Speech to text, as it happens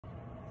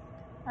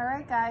All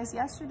right guys,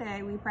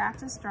 yesterday we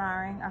practiced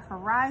drawing a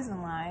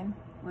horizon line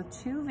with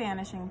 2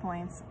 vanishing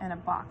points and a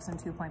box in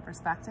 2-point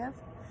perspective.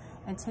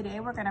 And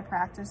today we're going to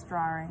practice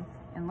drawing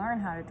and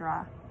learn how to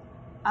draw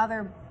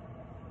other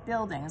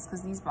buildings,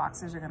 because these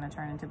boxes are going to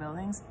turn into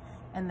buildings,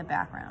 in the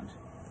background.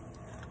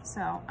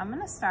 So I'm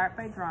going to start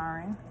by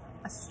drawing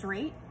a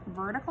straight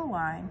vertical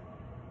line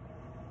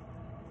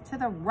to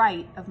the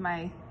right of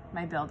my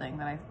building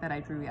that I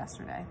drew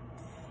yesterday.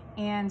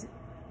 And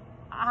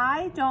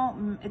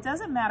it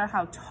doesn't matter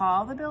how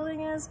tall the building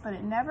is, but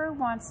it never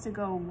wants to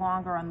go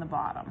longer on the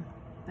bottom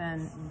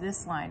than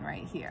this line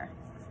right here.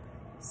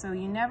 So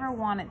you never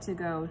want it to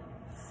go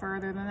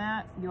further than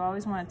that. You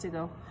always want it to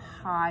go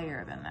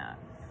higher than that.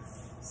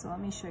 So let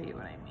me show you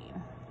what I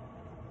mean.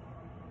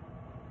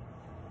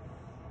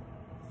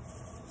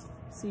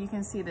 So you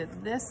can see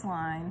that this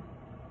line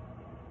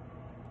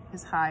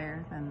is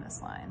higher than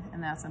this line,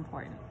 and that's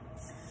important.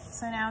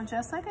 So now,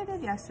 just like I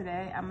did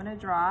yesterday, I'm gonna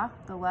draw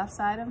the left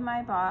side of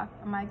my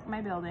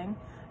building.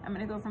 I'm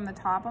gonna go from the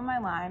top of my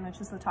line,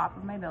 which is the top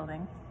of my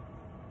building,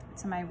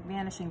 to my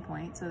vanishing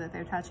point so that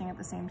they're touching at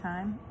the same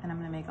time, and I'm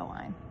gonna make a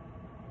line.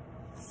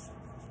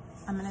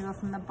 I'm gonna go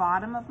from the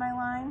bottom of my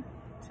line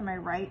to my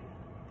right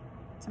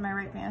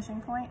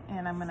vanishing point,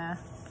 and I'm gonna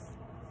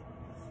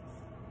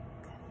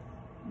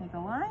make a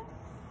line,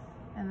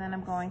 and then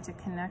I'm going to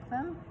connect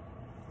them.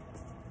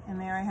 And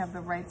there I have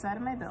the right side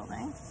of my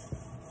building.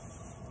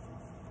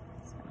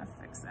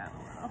 Fix that a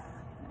little.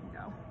 There we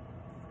go.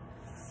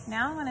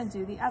 Now I'm going to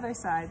do the other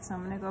side. So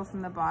I'm going to go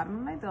from the bottom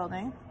of my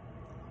building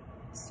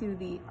to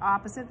the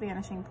opposite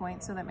vanishing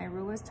point so that my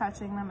ruler's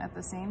touching them at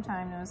the same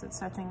time. Notice it's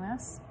touching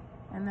this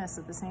and this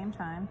at the same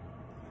time.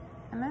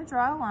 I'm going to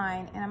draw a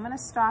line, and I'm going to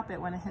stop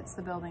it when it hits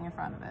the building in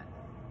front of it.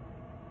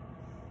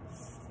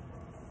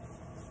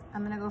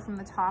 I'm going to go from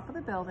the top of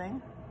the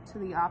building to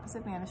the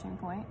opposite vanishing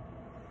point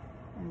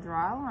and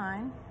draw a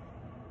line.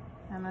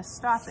 I'm going to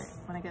stop it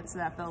when it gets to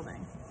that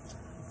building.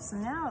 So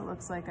now it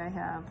looks like I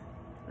have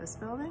this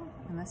building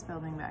and this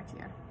building back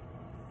here.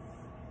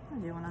 I'll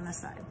do one on this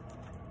side.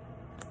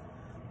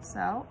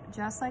 So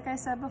just like I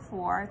said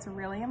before, it's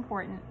really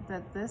important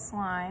that this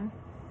line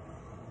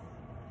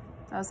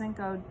doesn't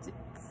go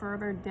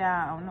further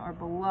down or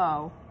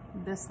below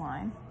this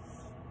line.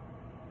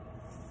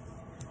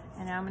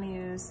 And now I'm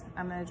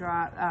going to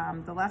draw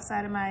the left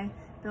side of my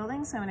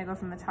building. So I'm going to go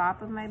from the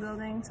top of my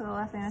building to the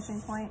left vanishing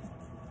point.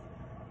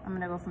 I'm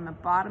going to go from the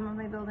bottom of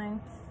my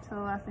building to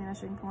the left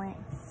vanishing point,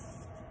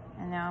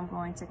 and now I'm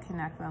going to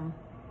connect them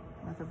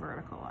with a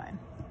vertical line.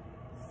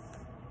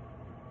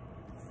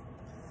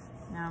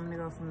 Now I'm going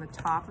to go from the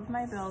top of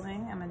my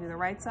building. I'm going to do the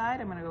right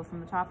side. I'm going to go from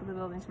the top of the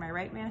building to my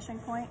right vanishing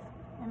point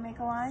and make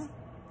a line.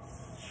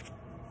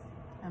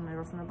 I'm going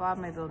to go from the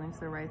bottom of my building to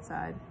the right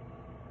side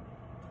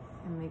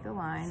and make a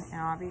line.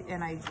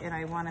 And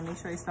I want to make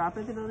sure I stop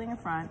at the building in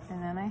front,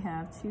 and then I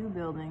have 2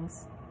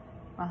 buildings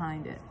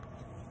behind it.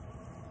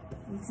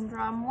 You can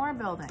draw more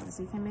buildings.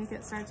 You can make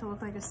it start to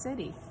look like a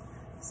city.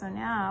 So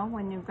now,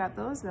 when you've got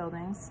those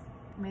buildings,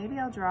 maybe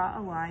I'll draw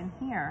a line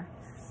here.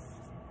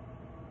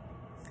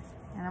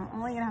 And I'm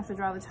only gonna have to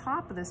draw the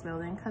top of this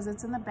building because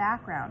it's in the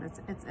background.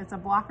 It's a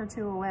block or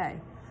 2 away.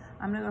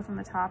 I'm gonna go from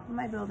the top of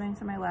my building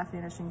to my left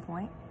vanishing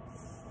point.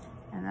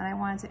 And then I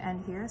want it to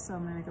end here, so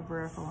I'm gonna make a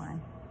vertical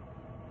line.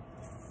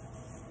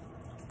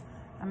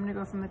 I'm gonna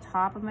go from the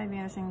top of my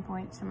vanishing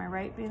point to my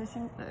right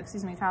vanishing,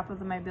 top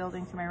of my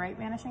building to my right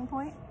vanishing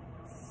point.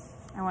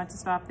 I want to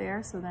stop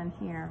there, so then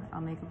here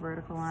I'll make a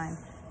vertical line.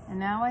 And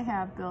now I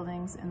have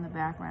buildings in the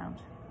background.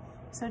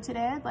 So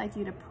today I'd like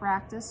you to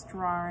practice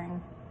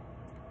drawing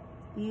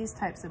these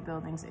types of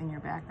buildings in your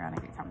background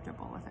and get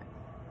comfortable with it.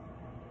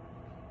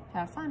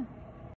 Have fun.